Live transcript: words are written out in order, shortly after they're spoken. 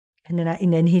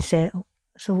And then he said,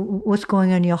 so what's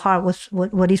going on in your heart?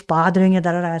 What is bothering you?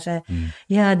 Da, da, da. I said,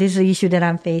 yeah, this is an issue that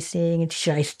I'm facing.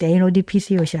 Should I stay in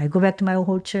ODPC or should I go back to my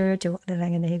old church? And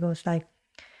then he goes like,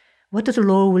 what does the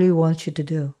Lord really want you to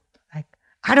do? Like,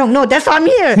 I don't know. That's why I'm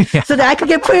here. So that I could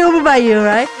get prayed over by you,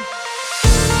 right?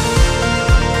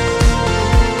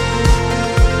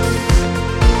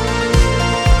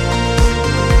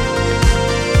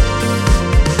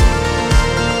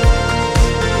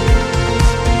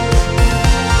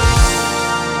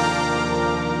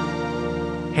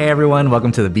 Hey everyone,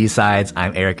 welcome to the B-Sides.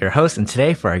 I'm Eric, your host, and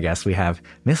today for our guest we have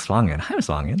Miss Wangin. Hi, Miss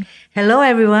Wangin. Hello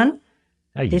everyone.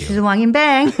 How you This doing? is Wangin B.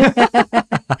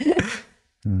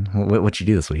 What you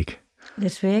do this week?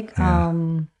 This week,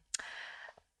 as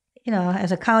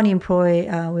a county employee,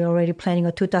 we're already planning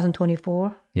a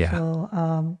 2024.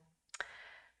 Yeah.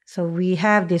 So we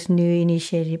have this new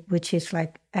initiative, which is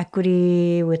like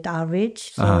equity with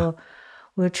outreach. So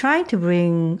we're trying to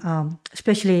bring,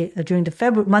 especially during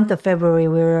the month of February,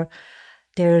 where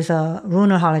there's a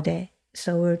lunar holiday.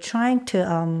 So we're trying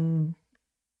to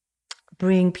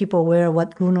bring people aware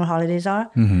what lunar holidays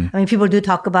are. I mean, people do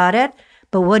talk about it,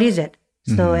 but what is it?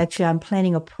 So actually, I'm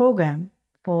planning a program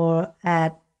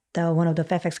at one of the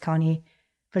Fairfax County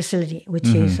facility, which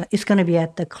is it's going to be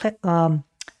at the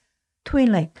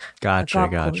Twin Lake. Gotcha.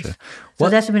 So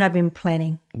that's what I've been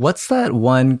planning. What's that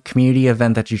one community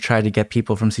event that you try to get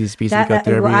people from CCPC to go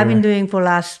through every year? I've been doing for the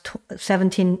last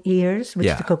 17 years, which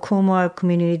is called Colmore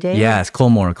Community Day. Yeah, it's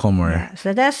Colmore. Yeah.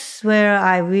 So that's where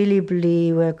I really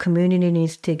believe where community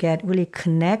needs to really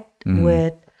connect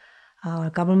with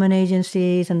government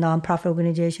agencies and nonprofit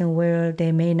organizations where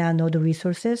they may not know the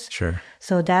resources. Sure.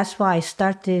 So that's why I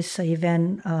started this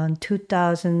event in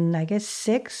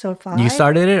 2006 or 5. You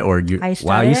started it, or you? I started.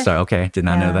 Wow, you started. Okay, did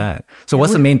not know that. So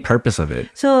what's the main purpose of it?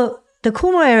 So the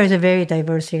Kumar area is a very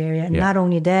diverse area. And not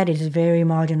only that, it's a very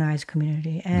marginalized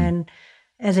community. And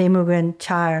as an immigrant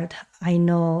child, I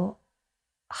know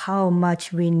how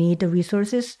much we need the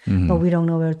resources, but we don't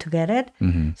know where to get it.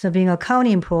 So being a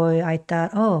county employee, I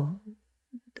thought,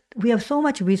 we have so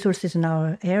much resources in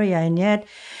our area, and yet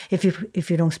if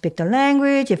you don't speak the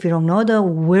language, if you don't know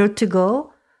where to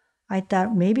go, I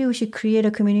thought maybe we should create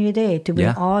a community day to bring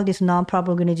all these nonprofit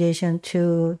organizations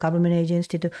to government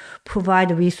agencies to provide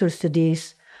the resources to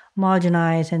these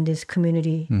marginalized and this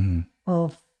community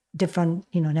of different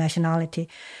nationality.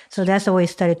 So that's the way it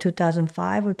started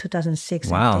 2005 or 2006.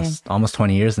 Wow, I think. it's almost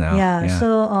 20 years now. Yeah.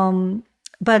 So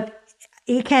but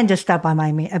it can't just start by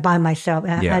myself.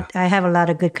 I have a lot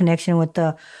of good connection with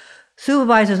the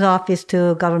supervisor's office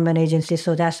to government agencies.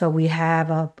 So that's why we have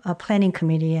a planning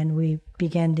committee, and we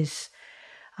began this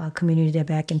community day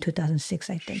back in 2006,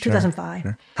 I think, 2005.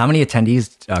 Sure. How many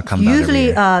attendees come down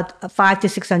Usually every year? 500 to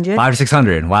 600. 500 to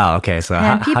 600. Wow. Okay. So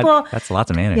that's a lot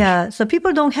to manage. Yeah. So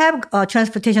people don't have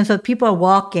transportation. So people are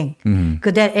walking.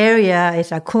 Because that area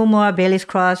is like Kumar, Bailey's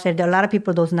Cross. And a lot of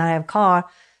people do not have car.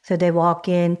 So they walk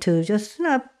in to just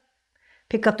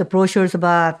pick up the brochures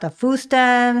about the food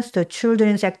stamps, the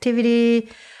children's activity,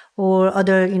 or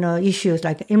other issues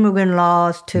like immigrant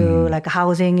laws to like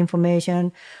housing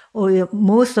information. Or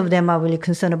most of them are really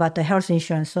concerned about the health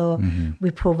insurance. So we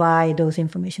provide those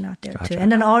information out there too.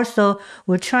 And then also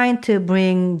we're trying to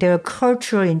bring their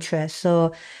cultural interest.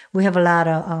 So we have a lot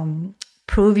of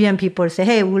Peruvian people say,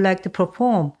 hey, we'd like to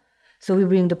perform. So we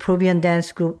bring the Peruvian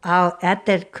dance group out at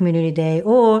that community day.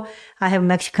 Or I have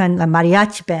Mexican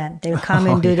mariachi band. They'll come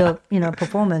and do the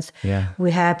performance. Yeah.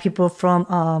 We have people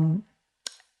from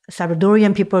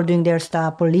Salvadorian people doing their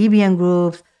stuff, Bolivian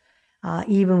groups.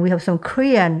 Even we have some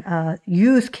Korean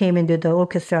youth came into the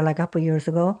orchestra like a couple years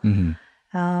ago.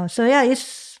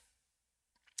 It's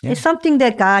something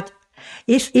that God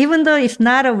is, even though it's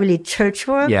not a really church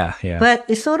work, but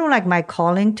it's sort of like my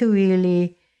calling to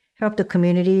really help the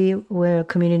community where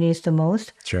community is the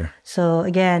most. Sure. So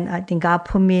again, I think God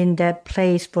put me in that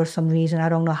place for some reason. I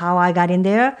don't know how I got in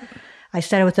there. I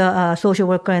started with a social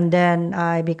worker, and then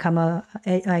I become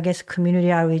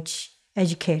community outreach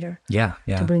educator.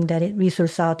 To bring that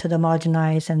resource out to the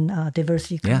marginalized and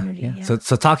diversity community.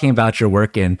 So talking about your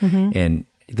work in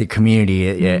the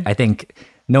community, I think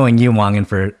knowing you, Wangin,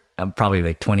 for probably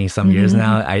like 20 some years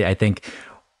now, I think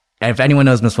if anyone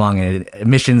knows Miss Wangin,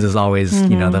 missions is always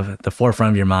the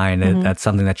forefront of your mind. That's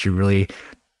something that you really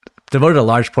devoted a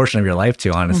large portion of your life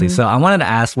to, honestly. So I wanted to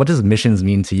ask, what does missions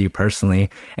mean to you personally,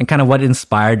 and kind of what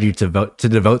inspired you to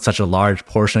devote such a large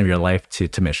portion of your life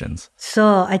to missions?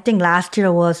 So I think last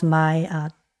year was my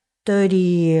 30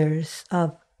 years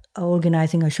of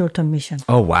organizing a short-term mission.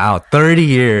 Oh, wow. 30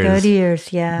 years. 30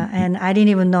 years, yeah. And I didn't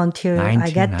even know until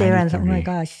I got there and thought, oh my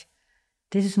gosh,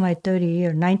 This is my 30 year,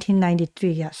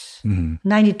 1993, yes.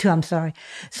 92, I'm sorry.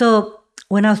 So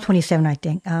when I was 27, I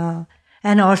think.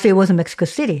 And also it was in Mexico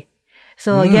City.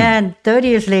 So again, 30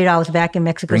 years later, I was back in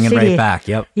Mexico Bring City. it right back,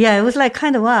 yep. Yeah, it was like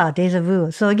kind of wow, deja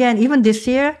vu. So again, even this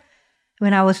year,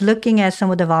 when I was looking at some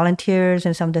of the volunteers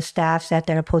and some of the staffs at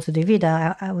the Pozo de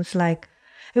Vida, I was like,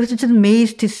 it was just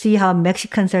amazed to see how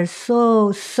Mexicans are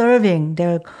so serving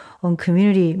their own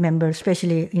community members,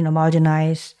 especially,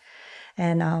 marginalized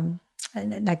and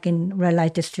like in red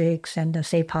light districts and the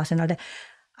safe house and all that.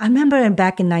 I remember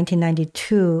back in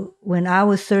 1992, when I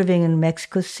was serving in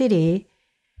Mexico City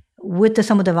with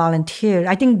some of the volunteers,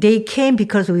 I think they came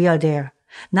because we are there.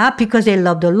 Not because they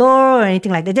love the Lord or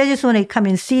anything like that. They just want to come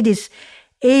and see these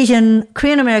Asian,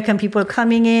 Korean American people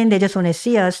coming in. They just want to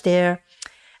see us there.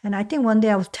 And I think one day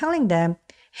I was telling them,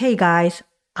 hey guys,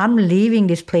 I'm leaving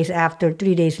this place after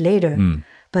 3 days later.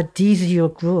 But these are your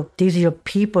group. These are your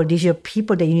people. These are your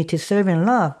people that you need to serve and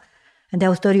love. And that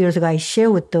was 30 years ago. I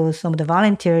shared with some of the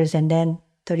volunteers. And then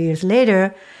 30 years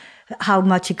later, how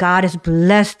much God has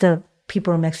blessed the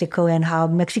people of Mexico and how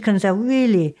Mexicans are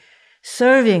really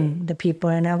serving the people.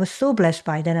 And I was so blessed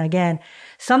by that. Again,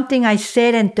 something I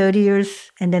said in 30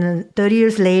 years, and then 30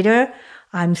 years later,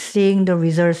 I'm seeing the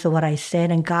results of what I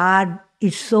said. And God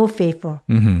is so faithful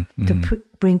to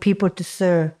bring people to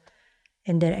serve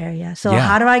in that area. So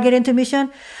how do I get into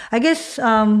mission? I guess,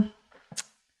 I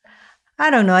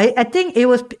don't know. I think it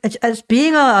was as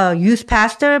being a youth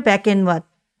pastor back in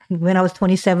when I was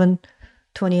 27,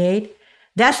 28.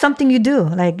 That's something you do.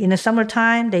 Like in the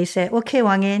summertime, they say, okay,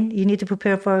 Wangin, you need to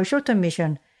prepare for a short-term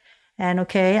mission. And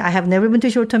okay, I have never been to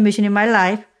short-term mission in my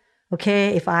life.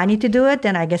 Okay, if I need to do it,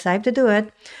 then I guess I have to do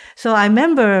it. So I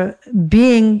remember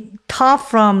being taught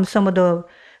from some of the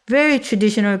very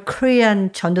traditional Korean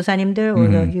전도사님들 or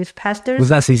the youth pastors. Was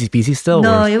that CCPC still?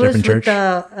 No, or it was church? with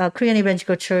the Korean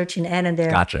Evangelical Church in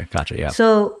Annandale. Gotcha, yeah.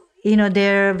 So,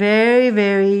 they're very,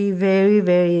 very, very,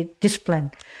 very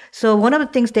disciplined. So one of the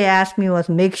things they asked me was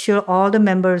make sure all the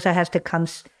members that has to come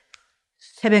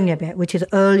새벽 예배, which is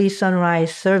early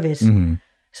sunrise service.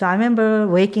 So I remember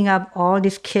waking up all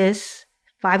these kids,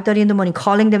 5:30 in the morning,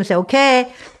 calling them, say,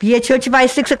 okay, be at church by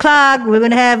 6 o'clock. We're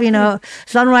going to have,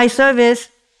 sunrise service.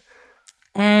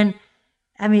 And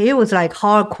I mean, it was like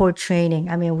hardcore training.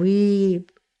 I mean, we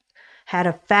had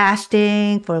a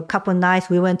fasting for a couple of nights.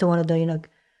 We went to one of the,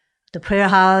 the prayer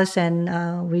house,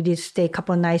 and we did stay a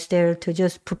couple of nights there to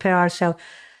just prepare ourselves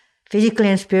physically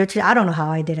and spiritually. I don't know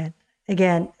how I did it.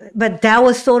 Again, but that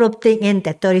was sort of thing in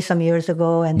that 30 some years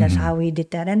ago, and that's how we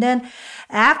did that. And then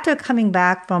after coming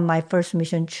back from my first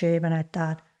mission trip, and I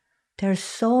thought, there's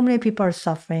so many people are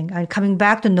suffering. And coming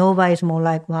back to Nova is more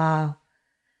like, wow.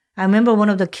 I remember one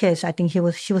of the kids, I think she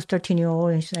was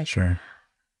 13-year-old, and she's like, sure.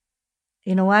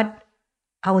 You know what?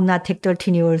 I would not take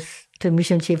 13-year-olds to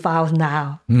mission trip if I was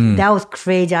now. That was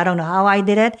crazy. I don't know how I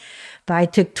did it, but I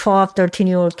took 12,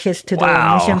 13-year-old kids to the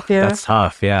mission field. That's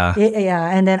tough, yeah.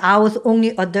 Yeah, and then I was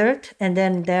only adult, and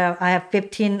then I have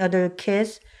 15 other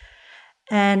kids.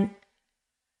 And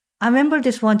I remember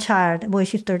this one child, boy,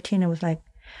 she's 13, and was like,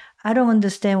 I don't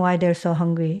understand why they're so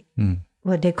hungry.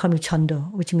 Well, they call me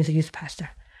Chondo, which means a youth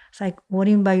pastor. It's like, what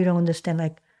do you mean by you don't understand?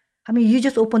 Like, I mean, you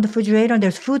just open the refrigerator and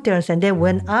there's food there. And then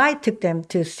when I took them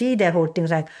to see that whole thing,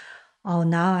 it's like, oh,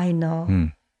 now I know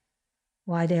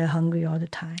why they're hungry all the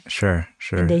time. Sure.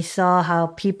 And they saw how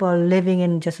people are living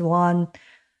in just one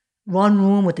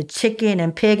room with the chicken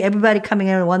and pig, everybody coming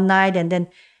in one night, and then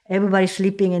everybody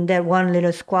sleeping in that one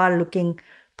little squat-looking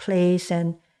place.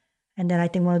 And then I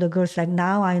think one of the girls like,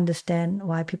 now I understand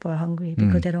why people are hungry,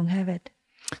 because they don't have it.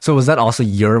 So was that also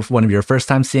one of your first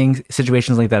time seeing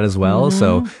situations like that as well?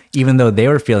 So even though they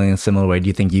were feeling in a similar way, do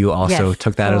you think you also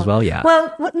took that as well? Yeah.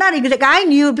 Well, not exactly. I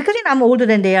knew, because I'm older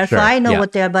than they are, so I know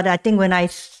what they are. But I think when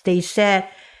they said,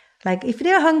 like, if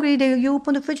they're hungry, you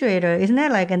open the refrigerator, isn't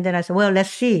that like? And then I said, well, let's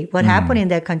see what happened in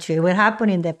that country, what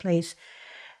happened in that place.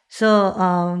 So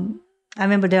I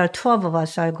remember there are 12 of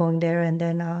us are going there, and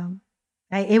then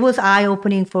it was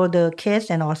eye-opening for the kids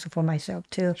and also for myself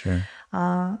too. Sure.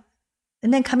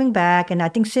 And then coming back, and I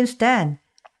think since then,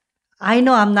 I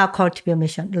know I'm not called to be a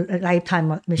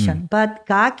lifetime mission, but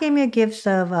God gave me a gift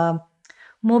of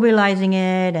mobilizing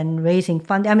it and raising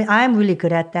funds. I mean, I'm really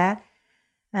good at that.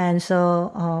 And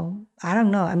so, I don't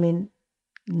know. I mean,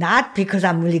 not because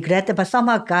I'm really good at it, but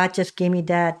somehow God just gave me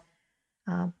that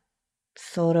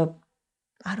sort of,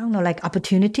 I don't know, like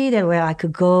opportunity that where I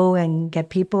could go and get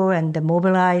people and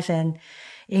mobilize and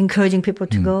encouraging people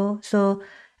to go. So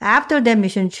after that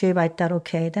mission trip, I thought,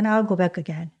 okay, then I'll go back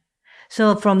again.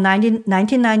 So from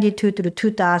 1992 to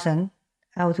 2000,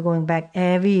 I was going back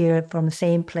every year from the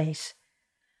same place.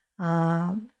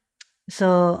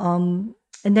 So,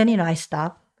 and then, I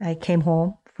stopped. I came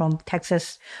home from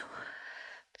Texas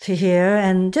to here,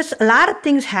 and just a lot of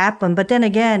things happened. But then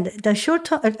again, the short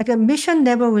term, like the mission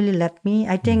never really left me.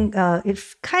 I think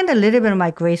it's kind of a little bit of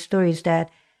my great story is that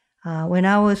when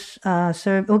I was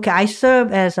I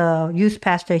served as a youth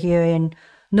pastor here in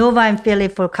Nova and Philly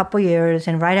for a couple years.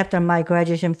 And right after my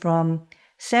graduation from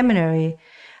seminary,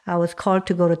 I was called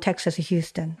to go to Texas,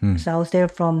 Houston. So I was there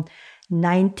from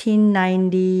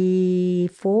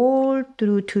 1994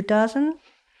 through 2000.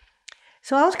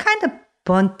 So I was kind of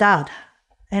burnt out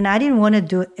and I didn't want to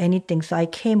do anything. So I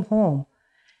came home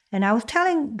and I was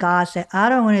telling God that I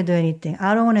don't want to do anything.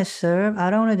 I don't want to serve. I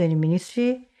don't want to do any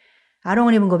ministry. I don't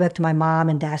want to even go back to my mom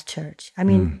and dad's church. I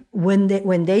mean, when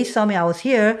they saw me, I was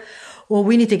here. Well,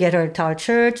 we need to get her to our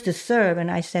church to serve. And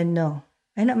I said no.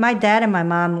 And my dad and my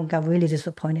mom got really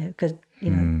disappointed because,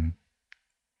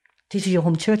 this is your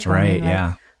home church. Right,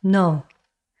 yeah. No,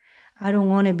 I don't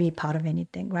want to be part of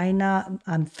anything. Right now,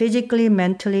 I'm physically,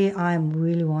 mentally, I'm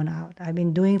really worn out. I've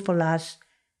been doing for the last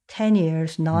 10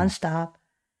 years, nonstop.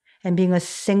 And being a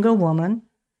single woman,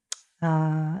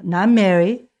 not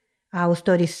married, I was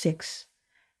 36,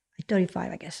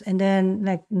 35, I guess. And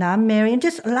then not married, and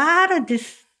just a lot of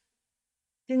these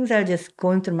things are just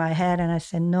going through my head. And I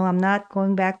said, no, I'm not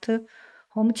going back to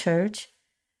home church.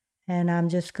 And I'm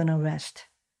just going to rest.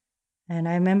 And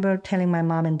I remember telling my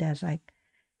mom and dad,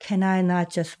 can I not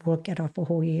just work at all for a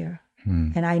whole year?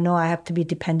 And I know I have to be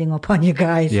depending upon you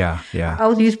guys. Yeah. I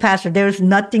was youth pastor. There's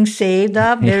nothing saved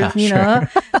up. There's, the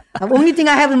only thing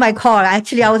I have in my car,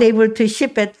 actually, I was able to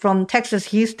ship it from Texas,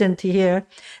 Houston to here.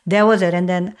 That was it. And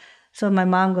then, so my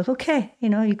mom goes, okay,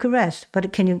 you could rest,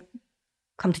 but can you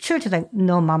come to church? It's like,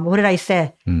 no, Mom, what did I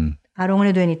say? I don't want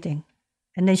to do anything.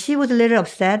 And then she was a little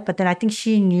upset, but then I think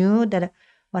she knew that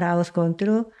what I was going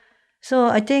through. So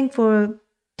I think for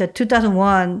the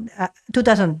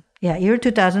year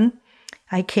 2000,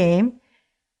 I came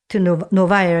to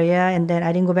Nova area, and then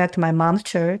I didn't go back to my mom's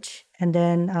church. And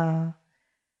then I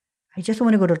just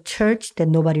want to go to church that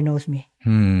nobody knows me.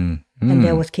 And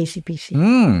there was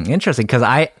KCPC. Interesting,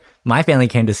 because my family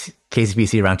came to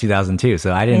KCPC around 2002,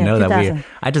 so I didn't know that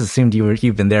I just assumed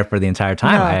you've been there for the entire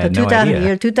time. No, I had no 2000 idea.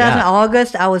 year 2000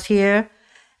 August, I was here,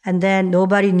 and then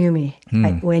nobody knew me.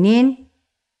 I went in,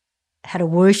 had a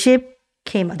worship,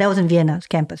 that was in Vienna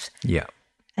campus. Yeah.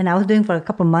 And I was doing for a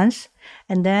couple months,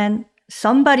 and then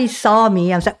somebody saw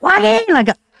me. I was like,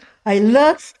 Wangin! I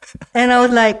looked, and I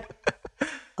was like,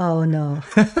 oh no.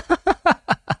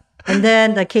 And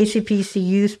then the KCPC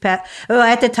youth at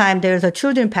the time, there was a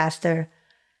children pastor.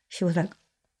 She was like,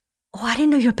 oh, I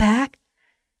didn't know you're back.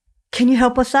 Can you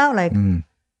help us out?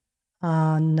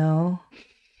 No,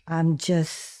 I'm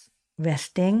just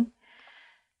resting.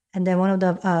 And then one of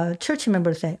the church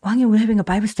members said, Wangin, we're having a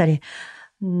Bible study.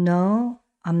 No,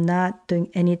 I'm not doing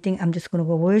anything. I'm just going to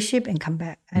go worship and come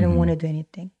back. I don't want to do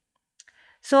anything.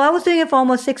 So I was doing it for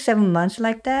almost 6-7 months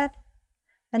like that.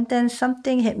 And then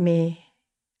something hit me.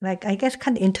 I guess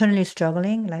kind of internally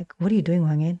struggling. What are you doing,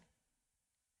 Wangin?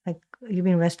 You've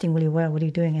been resting really well. What are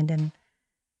you doing? And then,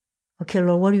 okay,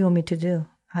 Lord, what do you want me to do?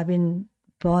 I've been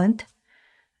burnt.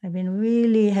 I've been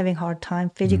really having a hard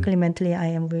time. Physically, mentally, I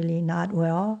am really not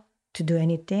well to do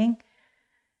anything.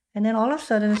 And then all of a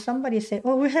sudden, somebody said,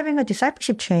 oh, we're having a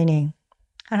discipleship training.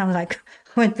 And I'm like,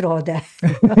 went through all that.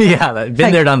 Yeah,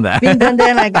 been there, done that. Been done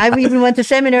there. I even went to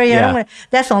seminary. Yeah.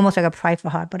 That's almost like a prideful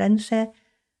heart. But I said,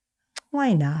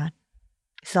 why not?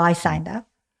 So I signed up.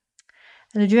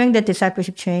 And during that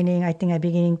discipleship training, I think I'm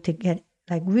beginning to get,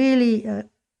 really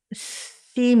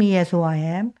see me as who I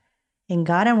am in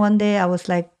God. And one day I was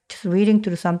just reading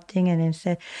through something, and it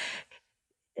said,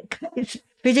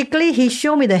 physically, he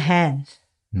showed me the hands.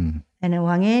 And then,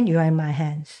 Wangin, you are in my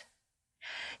hands.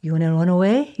 You want to run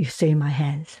away? You stay in my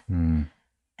hands. And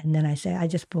then I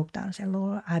just broke down and said,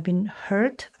 Lord, I've been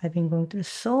hurt. I've been going through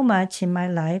so much in my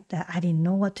life that I didn't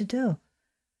know what to do.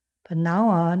 But now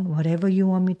on, whatever you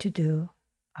want me to do,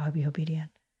 I'll be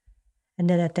obedient. And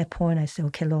then at that point, I said,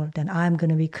 okay, Lord, then I'm going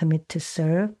to be committed to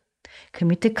serve,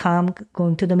 committed to come,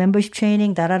 going to the membership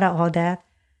training, all that.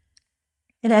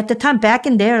 And at the time, back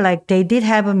in there, they did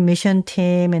have a mission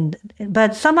team,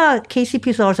 but somehow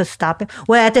KCP also stopped.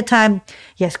 Well, at the time,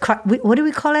 yes, what do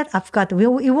we call it? I forgot. We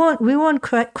weren't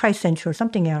Christ Central,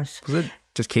 something else. Was it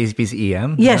just KCP's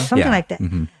EM? Yes, something like that.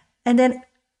 And then,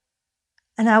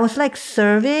 and I was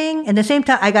serving. And at the same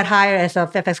time, I got hired as a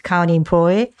Fairfax County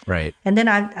employee. Right. And then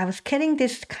I was getting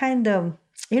this kind of,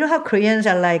 how Koreans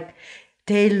are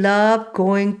they love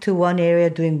going to one area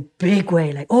doing big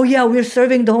way. Oh yeah, we're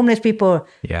serving the homeless people.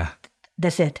 Yeah.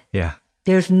 That's it. Yeah.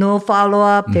 There's no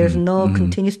follow-up. There's no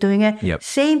continuous doing it. Yep.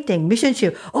 Same thing, mission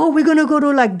trip. Oh, we're going to go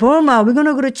to like Burma. We're going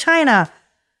to go to China.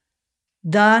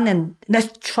 Done, and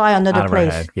let's try another Out of our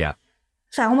place. head. Yeah.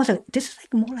 So I almost like, this is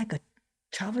like more like a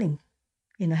traveling,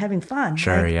 having fun.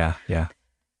 Sure. Like, Yeah.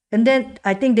 and then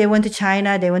I think they went to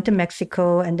China, they went to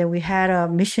Mexico, and then we had a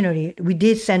missionary. We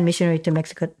did send missionary to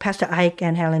Mexico, Pastor Ike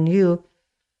and Helen Yu.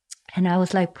 And I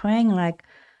was like praying like,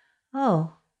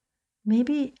 oh,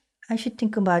 maybe I should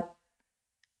think about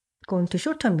going to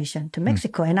short-term mission to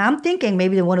Mexico. And I'm thinking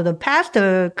maybe one of the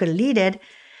pastors could lead it.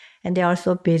 And they are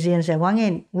so busy and said,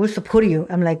 Wangin, we'll support you.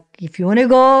 I'm like, if you want to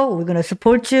go, we're going to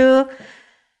support you.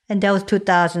 And that was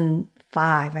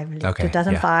 2005, I believe. Okay,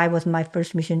 2005 was my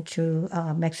first mission to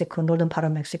Mexico, northern part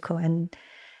of Mexico. And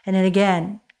then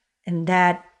again, and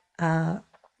that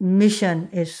mission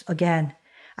is, again,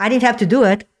 I didn't have to do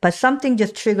it, but something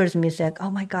just triggers me. It's like, oh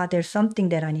my God, there's something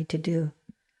that I need to do.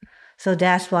 So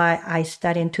that's why I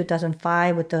started in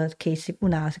 2005 with the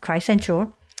Christ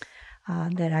Central.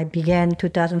 That I began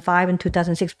 2005 and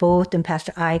 2006, both in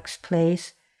Pastor Ike's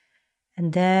place.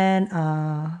 And then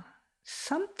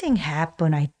something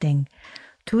happened, I think.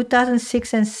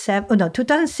 2006 and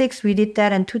 2006 we did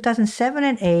that, and 2007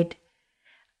 and 8,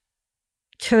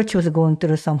 church was going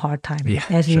through some hard time,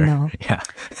 as you know. Yeah.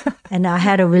 And I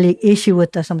had a really issue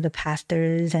with some of the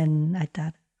pastors, and I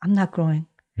thought, I'm not growing.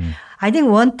 I think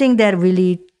one thing that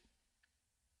really,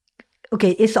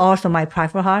 it's also my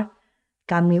prideful heart,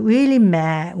 got me really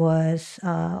mad was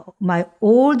my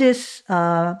oldest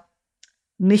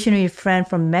missionary friend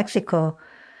from Mexico.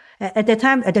 At the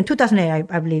time, in 2008,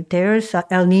 I believe, there's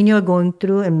El Nino going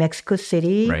through in Mexico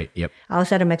City. Right, yep.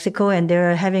 Outside of Mexico, and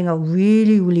they're having a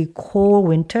really, really cold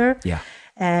winter. Yeah.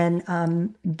 And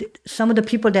some of the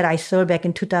people that I served back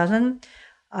in 2000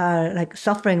 are like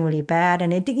suffering really bad.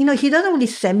 And I think, he doesn't really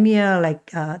send me a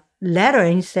letter,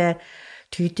 and he said,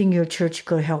 do you think your church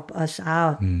could help us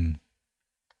out?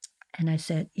 And I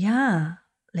said, yeah,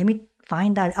 let me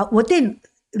find out. What they're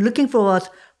looking for was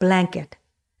blanket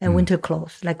and winter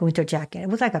clothes, like a winter jacket. It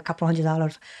was like a couple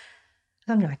 $100,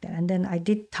 something like that. And then I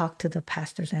did talk to the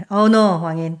pastors and, oh no,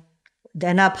 Wangin,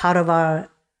 they're not part of our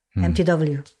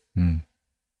MTW.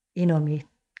 You know me.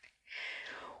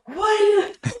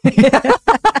 What?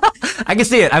 I can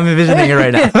see it. I'm envisioning it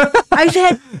right now. I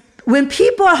said, when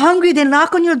people are hungry, they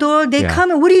knock on your door, they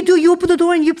come and what do? You open the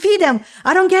door and you feed them.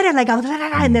 I don't get it. Like, I was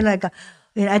and then at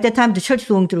that time, the church was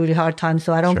going through a really hard time,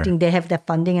 so I don't think they have that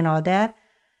funding and all that.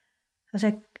 I was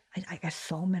like, I got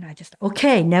so mad. I just,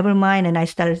 okay, never mind. And I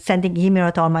started sending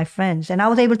email to all my friends, and I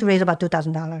was able to raise about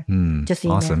 $2,000. Just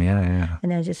email. Awesome, yeah.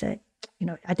 And then I just said,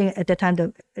 I think at the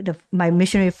time, my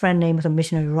missionary friend name was a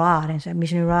Missionary Rod, and I said,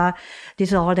 Missionary Rod, this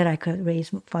is all that I could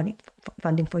raise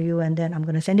funding for you, and then I'm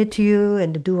going to send it to you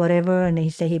and to do whatever. And he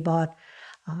said he bought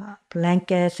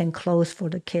blankets and clothes for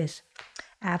the kids.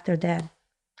 After that,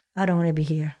 I don't want to be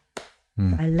here.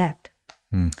 So I left.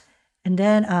 And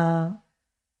then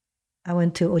I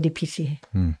went to ODPC.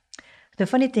 The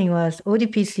funny thing was,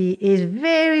 ODPC is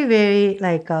very, very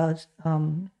like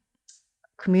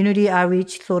community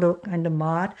outreach sort of kind of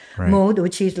mode,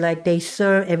 which is like they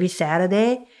serve every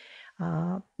Saturday.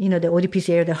 The ODPC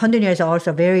area, the 100 years are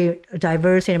also a very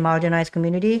diverse and marginalized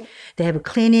community. They have a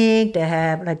clinic,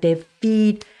 they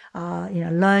feed,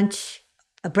 lunch,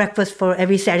 a breakfast for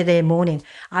every Saturday morning.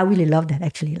 I really love that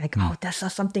actually.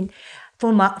 That's something.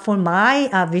 For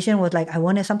my vision was like, I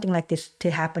wanted something like this to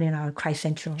happen in our Christ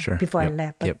Central before I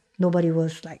left. But nobody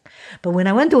was like, but when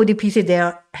I went to ODPC,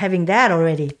 they're having that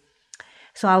already.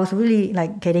 So I was really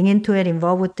like getting into it,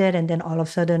 involved with it. And then all of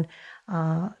a sudden,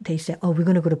 they said, oh, we're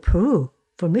going to go to Peru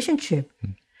for a mission trip. I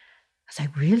was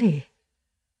like, really?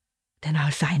 Then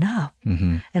I'll sign up.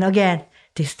 And again,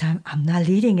 this time I'm not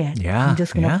leading it. I'm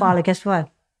just going to follow. Guess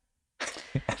what?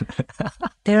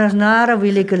 There was not a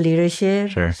really good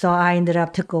leadership. So I ended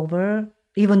up took over,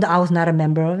 even though I was not a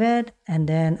member of it. And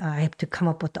then I have to come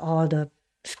up with all the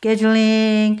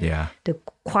scheduling, the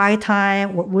quiet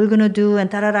time, what we're going to do, and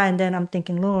da-da-da. And then I'm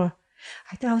thinking, Lord,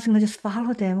 I thought I was going to just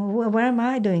follow them. What am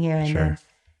I doing here? And then,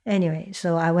 anyway,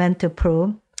 so I went to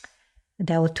Peru.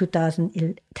 That was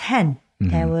 2010.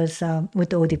 That was with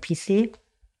the ODPC.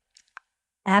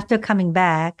 After coming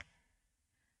back,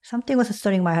 something was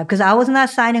stirring my heart because I was not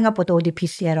signing up with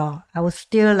ODPC at all. I was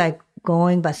still like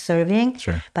going but serving,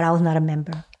 but I was not a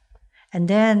member. And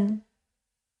then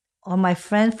all my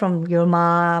friends from your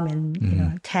mom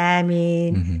and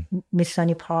Tammy, Miss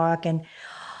Sunny Park, and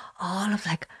all of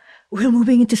like, we're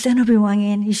moving into Centerville,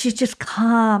 Wangin. You should just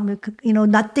come.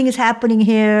 Nothing is happening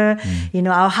here.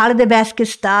 Our holiday basket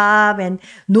stopped and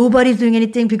nobody's doing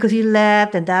anything because he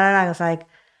left and da-da-da. I was like,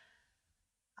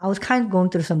 I was kind of going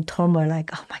through some turmoil, like,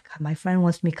 oh my God, my friend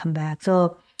wants me to come back.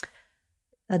 So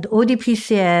the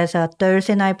ODPC has a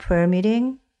Thursday night prayer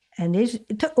meeting. And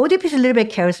ODPC is a little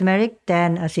bit charismatic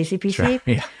than a CCPC. Sure.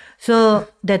 Yeah. So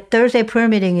the Thursday prayer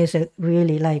meeting is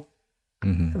really like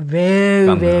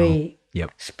very, very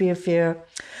spirit-filled.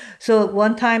 So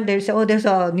one time they said, there's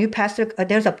a new pastor.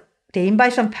 They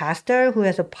invite some pastor who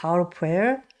has a power of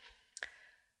prayer.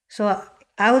 So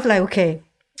I was like, okay,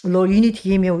 Lord, you need to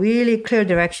give me a really clear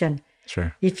direction.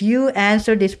 Sure. If you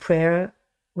answer this prayer,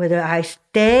 whether I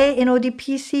stay in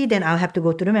ODPC, then I'll have to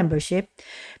go to the membership.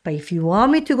 But if you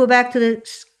want me to go back to the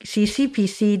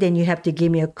CCPC, then you have to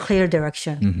give me a clear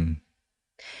direction.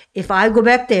 If I go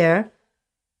back there,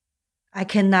 I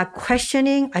cannot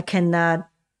questioning. I cannot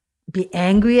be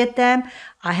angry at them.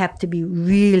 I have to be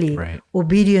really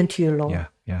obedient to your Lord.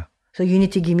 Yeah. So you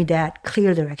need to give me that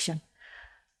clear direction.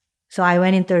 So I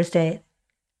went in Thursday,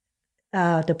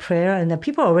 the prayer, and the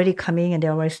people are already coming and they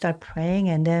already start praying.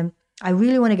 And then I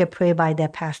really want to get prayed by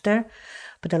that pastor,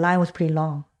 but the line was pretty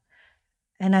long.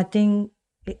 And I think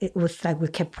it was like we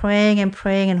kept praying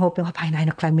and hoping by 9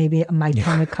 o'clock maybe my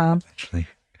time would come. Actually.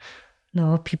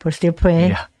 No, people are still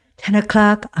praying. 10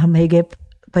 o'clock, I'll make it,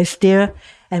 but still.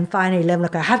 And finally, 11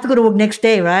 o'clock. I have to go to work next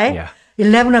day, right? Yeah.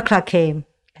 11 o'clock came.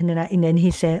 And then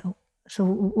he said, so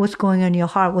what's going on in your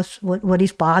heart? What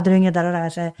is bothering you? I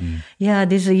said, yeah,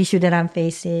 this is the issue that I'm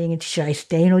facing. Should I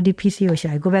stay in ODPC or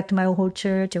should I go back to my old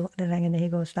church? And then he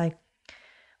goes like,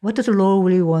 what does the Lord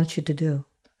really want you to do?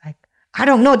 Like, I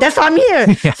don't know. That's why I'm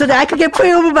here. So that I could get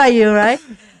prayed over by you, right?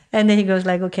 And then he goes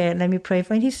like, okay, let me pray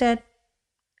for you. And he said,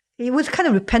 it was kind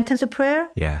of repentance of prayer.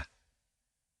 Yeah.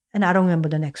 And I don't remember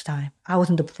the next time. I was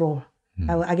on the floor.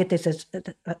 I get this,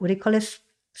 what do you call it?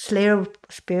 Slayer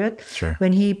spirit. Sure.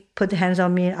 When he put the hands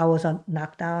on me, I was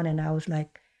knocked down and I was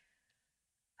like,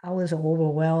 I was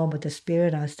overwhelmed with the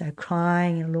spirit. I started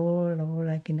crying, Lord,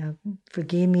 like,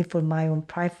 forgive me for my own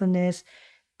pridefulness.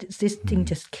 This thing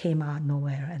just came out of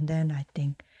nowhere. And then I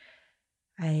think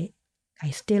I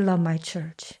still love my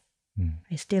church.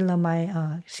 I still love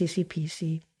my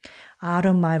CCPC. Out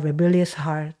of my rebellious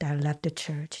heart, I left the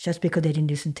church just because they didn't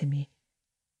listen to me.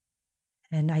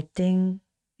 And I think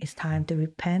it's time to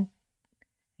repent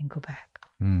and go back.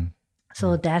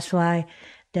 So that's why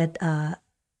that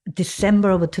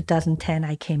December of 2010,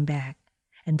 I came back.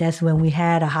 And that's when we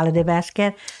had a holiday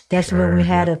basket. That's when we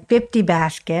had a 50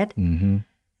 basket.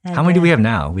 How many do we have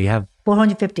now? We have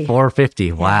 450. 450.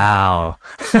 Yeah. Wow.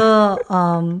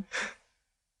 So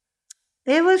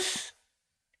it was,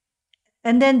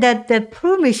 and then that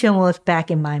Peru mission was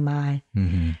back in my mind.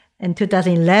 And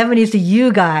 2011 is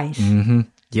you guys.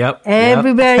 Yep.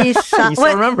 Everybody. You still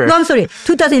remember? No, I'm sorry.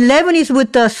 2011 is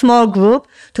with the small group.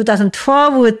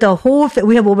 2012 with the whole.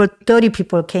 We have over 30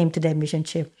 people came to that mission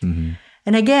trip.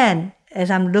 And again,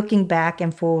 as I'm looking back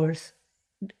and forth,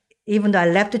 even though I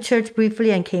left the church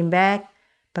briefly and came back,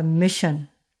 but mission,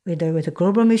 whether it was a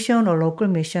global mission or local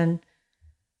mission,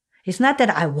 it's not that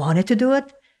I wanted to do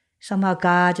it. Somehow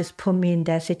God just put me in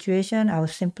that situation. I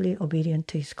was simply obedient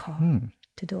to His call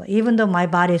to do it. Even though my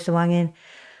body is Wangin,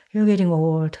 you're getting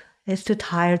old. It's too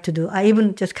tired to do. I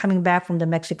even just coming back from the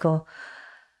Mexico,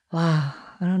 wow,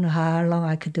 I don't know how long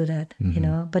I could do that,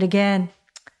 But again,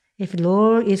 if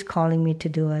Lord is calling me to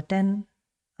do it, then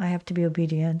I have to be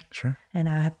obedient. Sure. And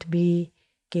I have to be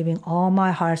giving all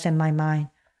my heart and my mind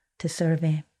to serve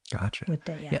Him. Gotcha. With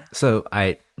that, yeah. So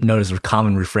I noticed a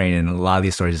common refrain in a lot of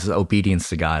these stories is obedience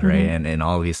to God, right? And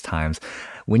all of these times.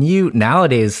 When you,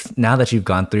 nowadays, now that you've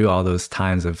gone through all those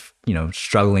times of,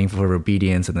 struggling for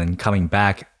obedience and then coming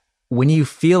back, when you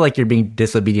feel like you're being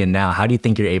disobedient now, how do you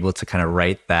think you're able to kind of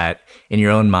write that in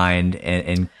your own mind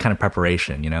and kind of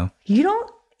preparation, You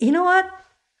know what?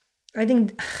 I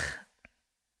think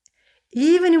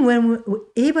even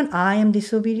I am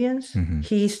disobedience,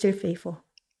 He is still faithful.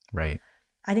 Right.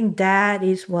 I think that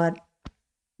is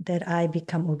that I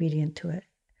become obedient to it.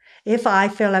 If I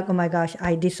feel like, oh my gosh,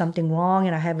 I did something wrong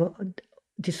and I have a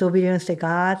disobedience to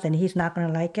God and He's not going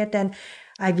to like it, then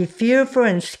I'd be fearful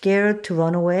and scared to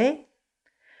run away.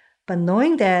 But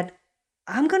knowing that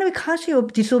I'm going to be constantly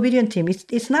disobedient to Him,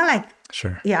 it's not like,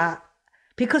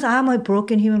 because I'm a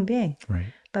broken human being.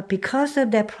 Right. But because of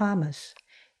that promise,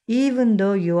 even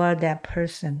though you are that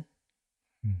person,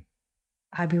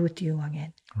 I'll be with you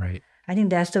again. Right. I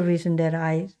think that's the reason that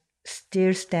I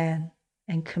still stand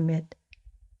and commit.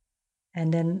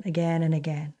 And then again and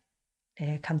again,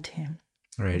 I come to Him.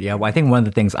 Right. Yeah. Well, I think one of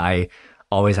the things I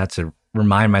always have to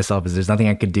remind myself is there's nothing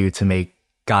I could do to make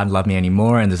God love me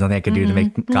anymore, and there's nothing I could do to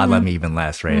make God love me even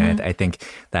less, right? And I think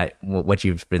that what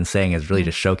you've been saying is really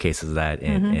just showcases that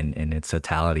in its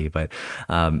totality. But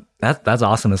that's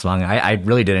awesome, Ms. Wang. I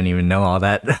really didn't even know all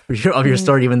that of your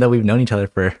story, even though we've known each other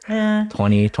for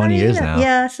 20 years now.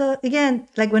 Yeah. So again,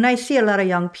 like when I see a lot of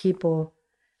young people,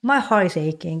 my heart is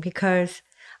aching because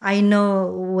I know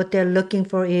what they're looking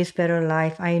for is better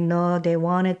life. I know they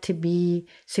want it to be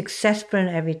successful in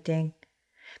everything.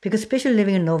 Because especially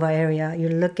living in Nova area, you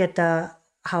look at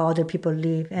how other people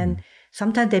live, and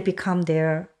sometimes they become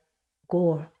their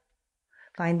goal.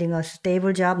 Finding a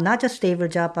stable job, not just stable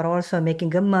job, but also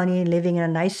making good money, living in a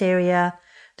nice area,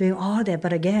 doing all that.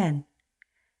 But again,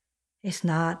 it's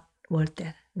not worth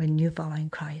it when you're following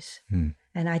Christ.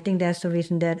 And I think that's the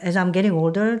reason that as I'm getting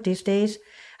older these days,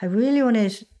 I really want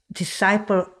to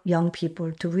disciple young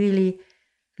people to really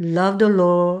love the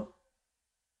Lord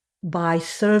by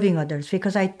serving others.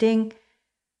 Because I think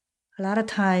a lot of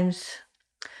times,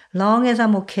 long as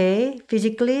I'm okay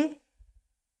physically,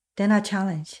 then I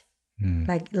challenge.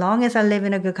 Like long as I live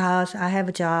in a good house, I have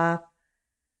a job,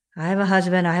 I have a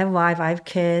husband, I have a wife, I have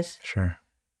kids. Sure.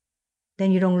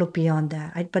 Then you don't look beyond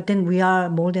that. But then we are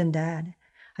more than that.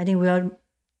 I think we are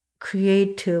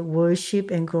created to worship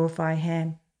and glorify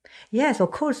Him. Yes, of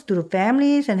course, through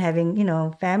families and having,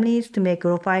 families to make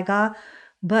glorify God,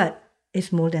 but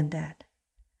it's more than that.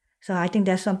 So I think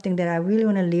that's something that I really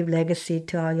want to leave legacy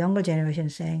to our younger generation,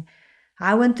 saying,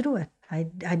 I went through it.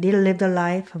 I did live the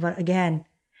life, but again,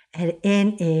 at the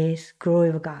end is glory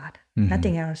of God,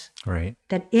 nothing else. Right.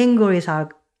 That in glory is our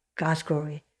God's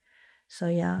glory. So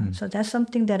so that's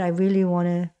something that I really want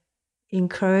to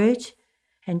encourage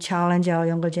and challenge our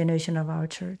younger generation of our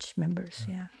church members.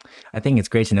 Yeah. I think it's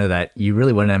great to know that you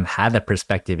really wouldn't have had that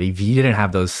perspective if you didn't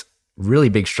have those really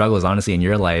big struggles, honestly, in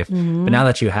your life. But now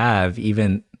that you have,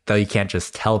 even though you can't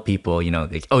just tell people,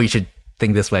 like, oh, you should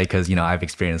think this way because, I've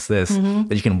experienced this,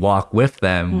 that you can walk with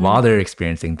them while they're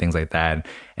experiencing things like that.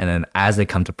 And then as they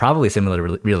come to probably similar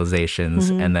realizations,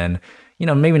 and then,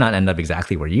 maybe not end up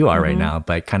exactly where you are right now,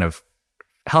 but kind of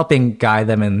helping guide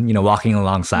them and, walking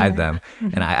alongside them.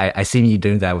 And I see you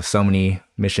doing that with so many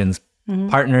missions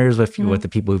partners, with the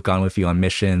people who've gone with you on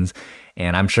missions.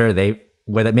 And I'm sure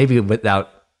maybe without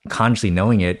consciously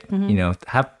knowing it,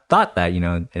 have thought that,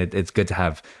 it's good to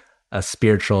have a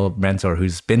spiritual mentor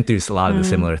who's been through a lot of the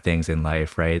similar things in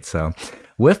life, right? So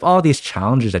with all these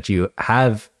challenges that you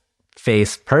have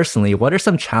faced personally, what are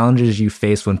some challenges you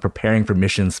face when preparing for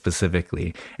missions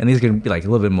specifically? And these can be like a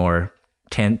little bit more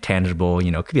tangible,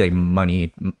 could be like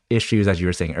money issues, as you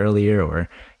were saying earlier, or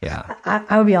yeah.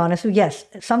 I'll be honest, yes,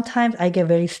 sometimes I get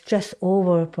very stressed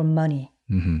over for money.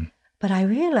 But I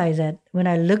realize that when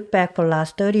I look back for the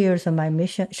last 30 years of my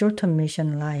short-term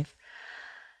mission life,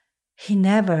 He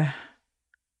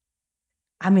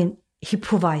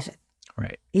provides it.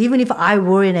 Right. Even if I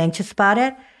worry and anxious about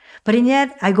it, but in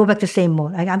yet I go back to the same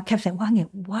mode. I kept saying, Wangin,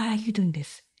 why are you doing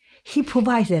this? He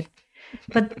provides it.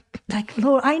 But like,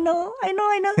 Lord, I know.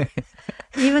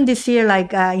 Even this year,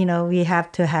 like, we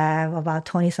have to have about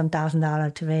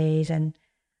 $20,000 to raise. And,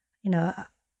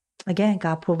 again,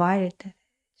 God provided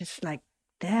just like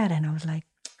that. And I was like,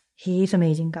 He is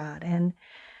amazing God. And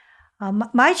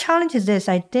my challenge is this.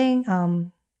 I think I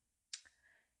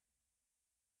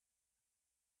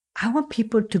want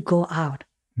people to go out.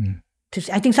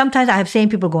 I think sometimes I have seen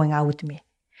people going out with me.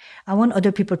 I want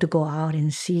other people to go out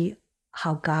and see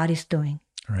how God is doing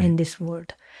in this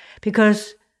world. And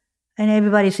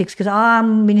everybody thinks,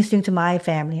 I'm ministering to my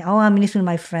family. Oh, I'm ministering to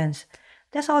my friends.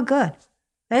 That's all good.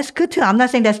 That's good too. I'm not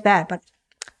saying that's bad. But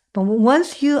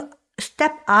once you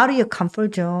step out of your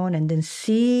comfort zone and then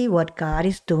see what God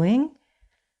is doing,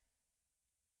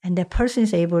 and that person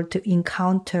is able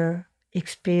to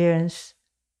experience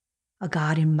a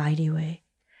God in a mighty way.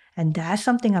 And that's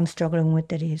something I'm struggling with,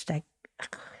 that is like,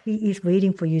 He is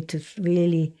waiting for you to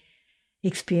really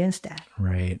experience that.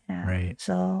 Right, right.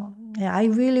 So I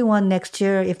really want next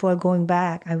year, if we're going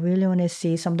back, I really want to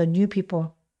see some of the new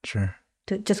people. Sure.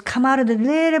 To just come out of the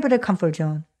little bit of comfort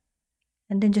zone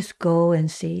and then just go and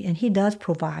see. And He does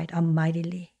provide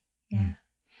mightily. Yeah.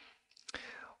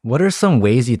 What are some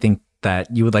ways you think that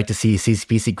you would like to see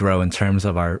CCPC grow in terms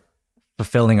of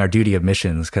fulfilling our duty of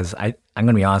missions? Because I'm going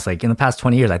to be honest, like in the past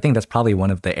 20 years, I think that's probably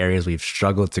one of the areas we've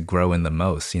struggled to grow in the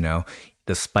most,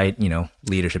 despite,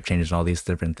 leadership changes and all these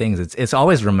different things. It's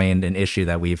always remained an issue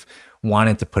that we've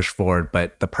wanted to push forward,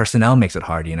 but the personnel makes it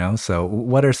hard, So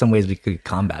what are some ways we could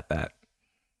combat that?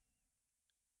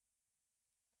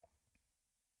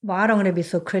 Well, I don't want to be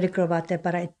so critical about that,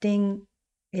 but I think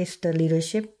it's the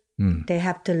leadership. They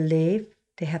have to live,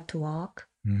 they have to walk,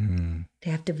 they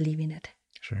have to believe in it.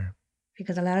 Sure.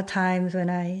 because a lot of times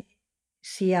when I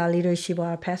see our leadership or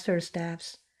our pastor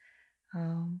staffs,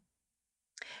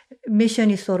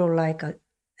 mission is sort of like an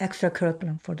extra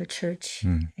curriculum for the church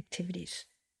activities.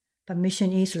 But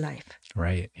mission is life.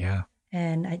 Right, yeah.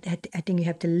 And I think you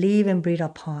have to live and breathe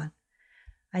upon.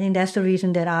 I think that's the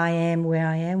reason that I am where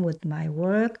I am with my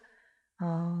work.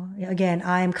 Again,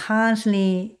 I am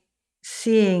constantly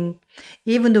seeing,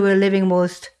 even though we're living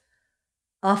most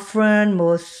affluent,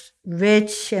 most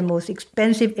rich, and most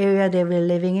expensive area that we're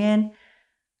living in,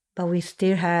 but we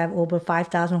still have over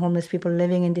 5,000 homeless people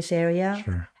living in this area.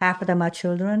 Sure. Half of them are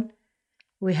children.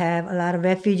 We have a lot of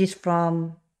refugees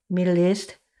from Middle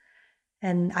East,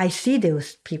 and I see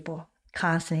those people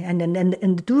constantly.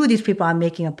 And through these people, I'm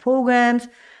making programs.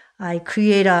 I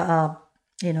create a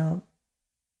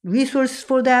resources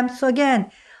for them. So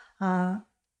again,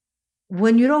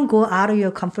 when you don't go out of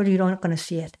your comfort, you're not going to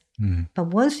see it. But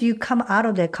once you come out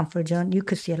of that comfort zone, you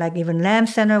could see it. Like even Lamb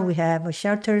Center, we have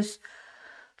shelters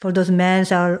for those men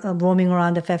that are roaming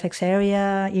around the Fairfax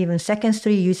area. Even 2nd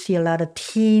Street, you see a lot of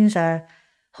teens are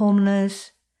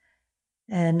homeless.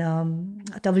 And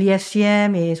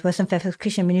WFCM is Western Fairfax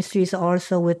Christian Ministries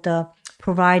also with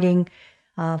providing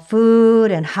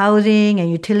food and housing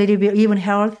and utility bill, even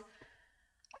health.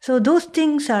 So those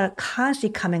things are constantly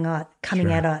coming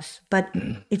at us. But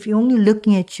if you're only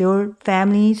looking at your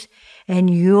families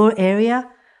and your area,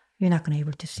 you're not going to be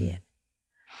able to see it.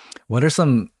 What are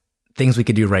some things we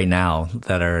could do right now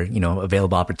that are,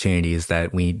 available opportunities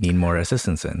that we need more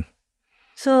assistance in?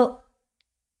 So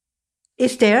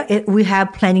it's there. We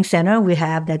have planning center. We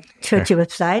have that church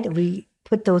website. We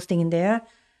put those things in there.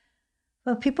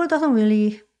 But people doesn't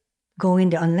really go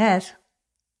in there unless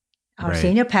our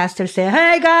senior pastor say,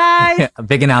 "Hey guys!" A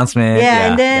big announcement. Yeah,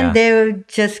 and then they will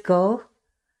just go.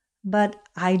 But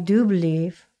I do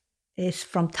believe it's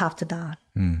from top to down.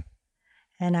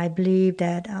 And I believe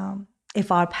that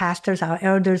if our pastors, our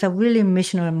elders are really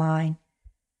missionary mind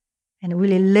and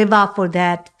really live out for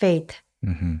that faith,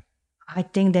 I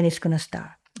think then it's going to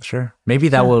start. Sure. Maybe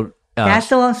that will... that's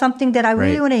something that I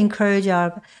really want to encourage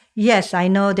our... Yes, I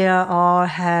know they all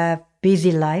have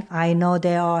busy life. I know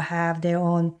they all have their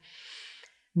own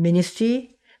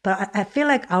ministry. But I feel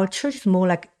like our church is more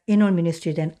like inner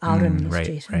ministry than outer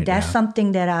ministries. Right, that's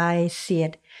something that I see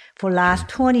it. For last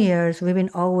 20 years, we've been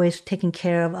always taking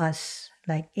care of us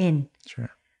like in.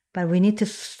 Sure. But we need to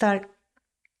start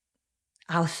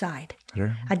outside.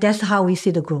 Sure. That's how we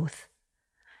see the growth.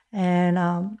 And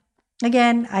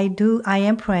again, I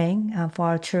am praying for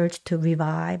our church to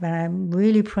revive, and I'm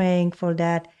really praying for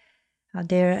that.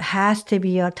 There has to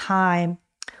be a time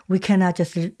we cannot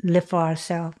just live for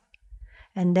ourselves,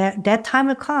 and that time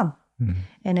will come.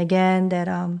 And again, that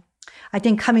I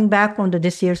think coming back from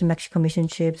this year's Mexico mission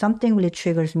trip, something really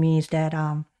triggers me is that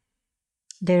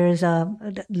there's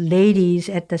ladies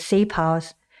at the safe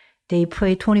house. They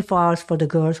pray 24 hours for the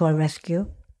girls who are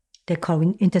rescued. They call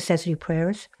intercessory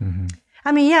prayers.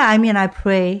 I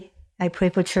pray. I pray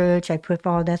for church. I pray for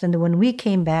all that. And when we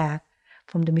came back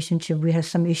from the mission trip, we had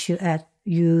some issue at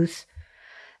youth.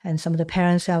 And some of the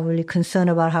parents are really concerned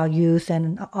about how youth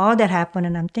and all that happened.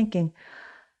 And I'm thinking,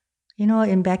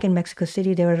 back in Mexico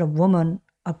City, there was a woman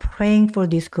praying for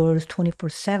these girls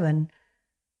 24/7.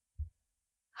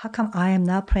 How come I am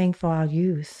not praying for our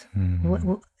youth?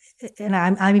 And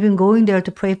I'm even going there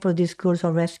to pray for these girls who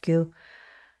are rescued.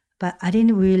 But I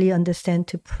didn't really understand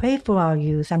to pray for our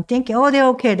youth. I'm thinking, they're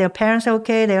okay. Their parents are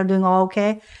okay. They're doing all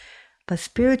okay. But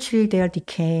spiritually, they are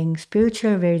decaying.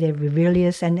 Spiritually, they're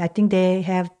rebellious. And I think they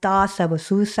have thoughts of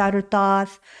suicidal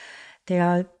thoughts. They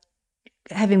are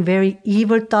having very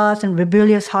evil thoughts and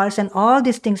rebellious hearts. And all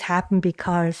these things happen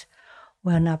because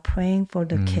we're not praying for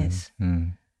the kids.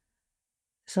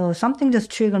 So something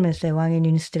just triggered me and said, Wangin,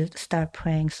 you need to start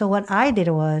praying. So what I did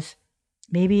was,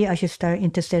 maybe I should start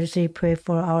intercessory prayer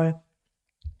for our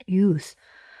youth.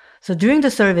 So during the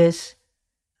service,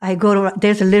 I go to,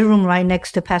 there's a little room right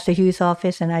next to Pastor Hugh's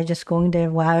office, and I just go in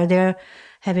there while they're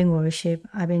having worship.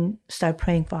 Start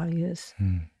praying for our youth.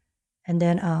 And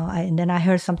then I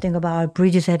heard something about our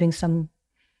bridges having some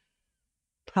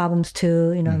problems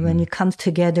too. When it comes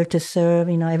together to serve,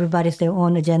 everybody's their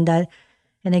own agenda.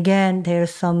 And again, there's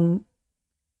some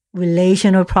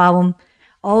relational problem.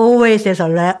 Always there's a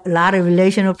lot of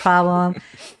relational problem.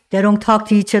 They don't talk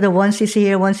to each other. Once is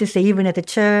here, once is there, even at the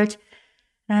church.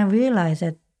 And I realized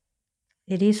that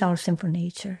it is our sinful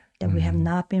nature that we have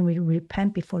not been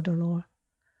repent before the Lord.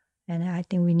 And I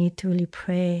think we need to really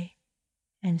pray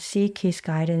and seek His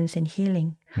guidance and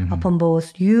healing upon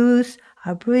both youth,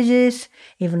 our bridges,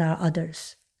 even our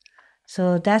others.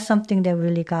 So that's something that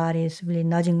really God is really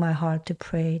nudging my heart to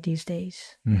pray these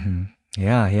days.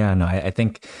 Yeah. No, I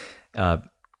think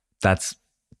that's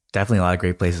definitely a lot of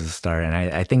great places to start. And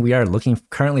I think we are looking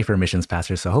currently for missions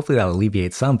pastors. So hopefully that'll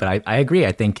alleviate some. But I agree.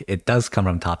 I think it does come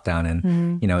from top down.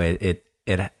 And,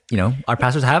 our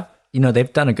pastors have,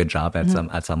 they've done a good job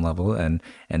at some level. And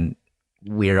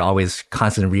we're always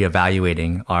constantly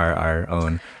reevaluating our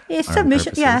own. It's our a own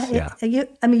mission. purposes.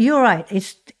 Yeah. You're right.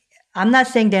 I'm not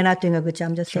saying they're not doing a good job.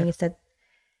 I'm just saying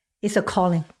it's a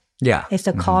calling. Yeah. It's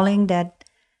a calling that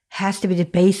has to be the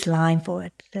baseline for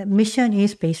it. The mission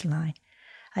is baseline.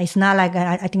 It's not like,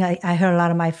 I think I heard a lot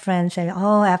of my friends say,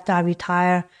 oh, after I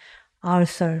retire, I'll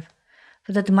serve.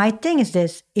 But my thing is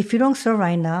this, if you don't serve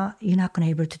right now, you're not going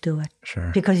to be able to do it. Sure.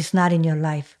 Because it's not in your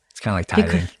life. It's kind of like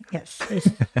tithing. Yes.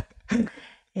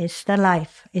 It's the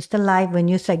life. It's the life when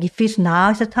you say, if it's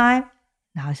now is the time,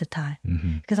 now is the time.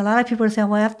 Mm-hmm. Because a lot of people say,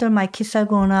 well, after my kids are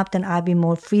grown up, then I'll be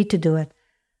more free to do it.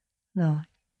 No,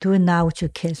 do it now with your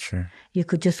kids. Sure. You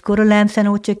could just go to Lamb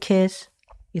Center with your kids.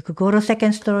 You could go to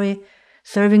Second Story,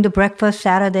 serving the breakfast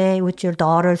Saturday with your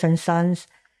daughters and sons.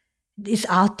 It's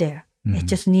out there. Mm-hmm. You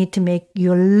just need to make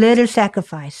your little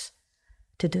sacrifice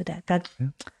to do that. But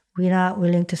we're not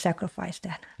willing to sacrifice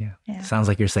that. Yeah. Sounds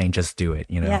like you're saying just do it,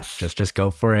 Yes. Just go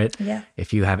for it. Yeah.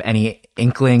 If you have any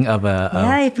inkling of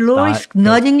if Lord is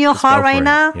nudging your heart right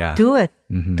now, do it.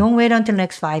 Mm-hmm. Don't wait until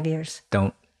next 5 years.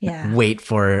 Don't wait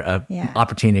for an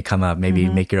opportunity to come up. Maybe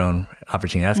make your own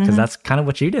opportunity. That's because that's kind of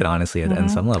what you did, honestly, at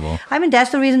some level. I mean,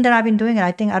 that's the reason that I've been doing it.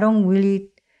 I think I don't really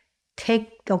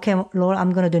okay, Lord,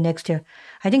 I'm going to do next year.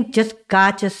 I think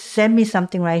God just sent me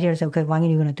something right here and said, okay, Wangin,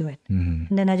 you're going to do it. Mm-hmm.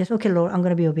 And then I just, okay, Lord, I'm going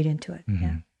to be obedient to it. Mm-hmm.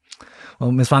 Yeah.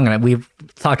 Well, Ms. Wangin, we've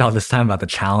talked all this time about the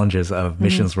challenges of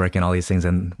missions work and all these things.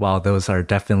 And while those are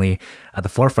definitely at the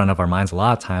forefront of our minds a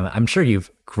lot of time, I'm sure you've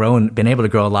been able to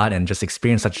grow a lot and just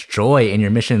experience such joy in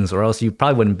your missions, or else you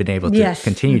probably wouldn't have been able to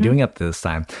continue doing up to this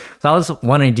time. So I was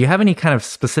wondering, do you have any kind of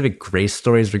specific grace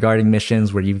stories regarding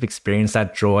missions where you've experienced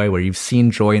that joy, where you've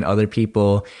seen joy in other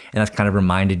people, and that's kind of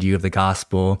reminded you of the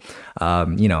gospel,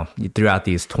 throughout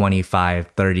these 25,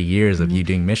 30 years of you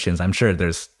doing missions? I'm sure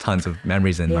there's tons of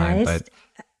memories in mind, but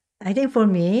I think for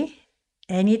me,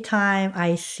 anytime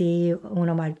I see one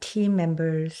of my team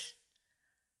members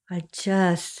are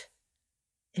just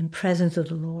in presence of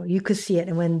the Lord, you could see it.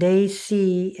 And when they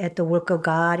see at the work of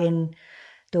God in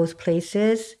those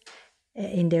places,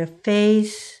 in their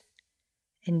face,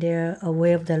 in their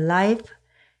way of their life,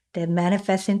 that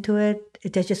manifests into it,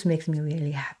 that just makes me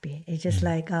really happy. It's just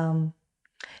like,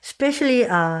 especially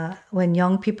when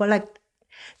young people, like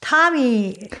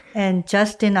Tommy and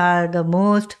Justin are the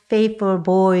most faithful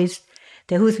boys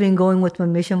who's been going with my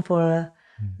mission for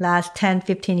last 10,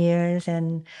 15 years.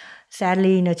 And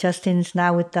sadly, Justin's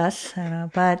not with us.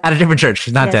 But at a different church,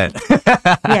 he's not dead.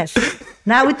 Yes.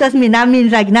 Not with us, that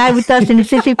means like not with us in the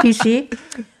CCPC.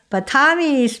 But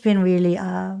Tommy has been really,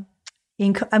 I'm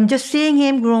just seeing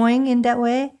him growing in that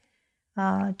way.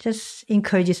 Just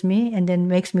encourages me and then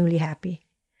makes me really happy.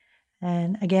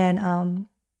 And again,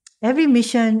 every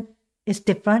mission is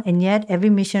different, and yet every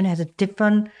mission has a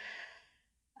different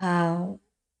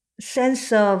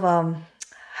sense of,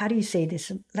 how do you say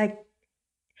this? Like,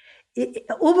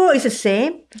 overall it's the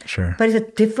same, sure, but it's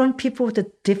a different people with a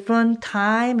different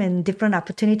time and different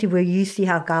opportunity where you see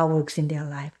how God works in their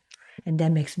life. And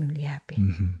that makes me really happy.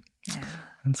 Mm-hmm. Yeah.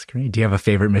 That's great. Do you have a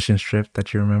favorite mission trip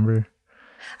that you remember?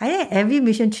 I think every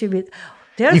mission trip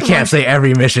you can't say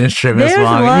every mission trip is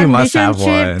long. You must have one. There's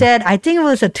one mission trip that I think it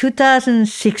was a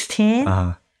 2016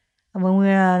 when we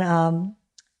were on,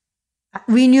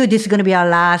 we knew this is going to be our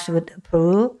last with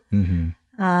Peru. Mm-hmm.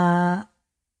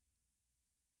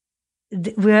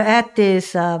 We're at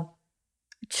this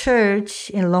church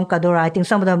in Loncadora. I think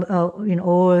some of them,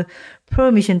 all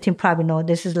Peru mission team probably know.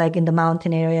 This is like in the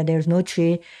mountain area. There's no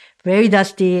tree. Very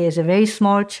dusty. It's a very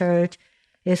small church.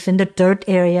 It's in the dirt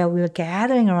area. We were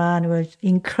gathering around. We were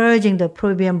encouraging the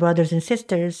Peruvian brothers and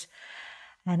sisters.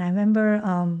 And I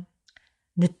remember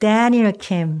Nathaniel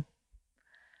Kim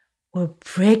were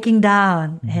breaking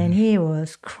down, and he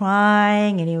was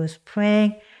crying and he was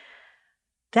praying.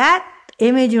 That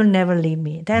image will never leave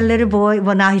me. That little boy,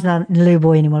 well, now he's not a little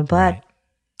boy anymore, but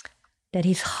that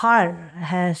his heart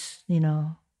has,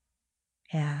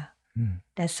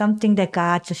 that's something that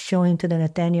God just showing to the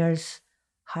Nathaniel's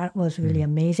heart was really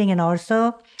amazing. And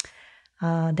also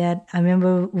that I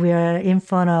remember we were in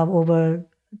front of over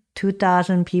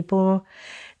 2,000 people.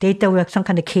 They thought we were some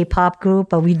kind of K-pop group,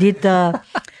 but we did Anna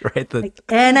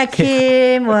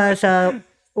Kim was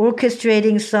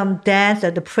orchestrating some dance,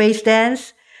 the praise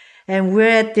dance. And we're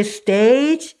at this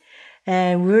stage,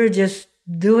 and we're just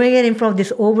doing it in front of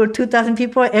this over 2,000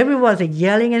 people. Everyone's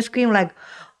yelling and screaming like,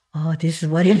 oh, this is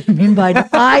what it mean by the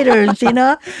fighters, you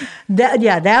know?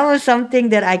 That was something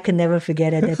that I could never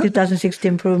forget at the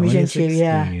 2016 Pro Mission Trip.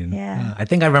 Yeah. I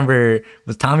think I remember,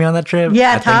 was Tommy on that trip?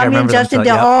 Yeah, I think I Tommy and remember them Justin,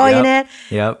 they're all in it.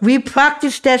 Yep. We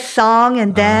practiced that song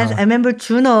and dance. I remember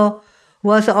Juno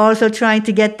was also trying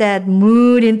to get that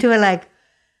mood into it. Like,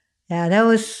 yeah, that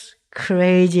was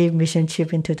crazy mission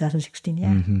trip in 2016.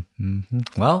 Yeah.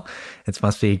 Well, it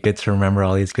must be good to remember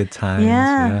all these good times.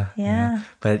 Yeah.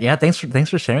 But yeah, thanks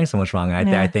for sharing so much, Wang.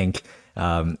 I think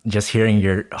just hearing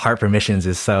your heart for missions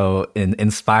is so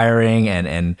inspiring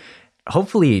and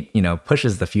hopefully,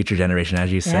 pushes the future generation,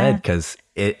 as you said, because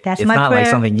it's not like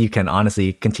something you can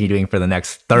honestly continue doing for the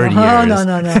next 30 years.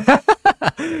 No.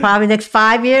 Probably next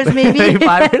 5 years, maybe. Maybe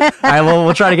 5 years. All right,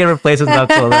 we'll try to get replacements up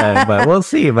till then, but we'll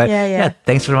see. But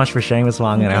thanks so much for sharing this,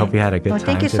 Wang, and I hope you had a good time.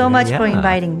 Thank you so much for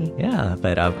inviting me. Yeah,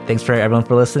 but thanks for everyone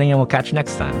for listening, and we'll catch you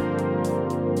next time.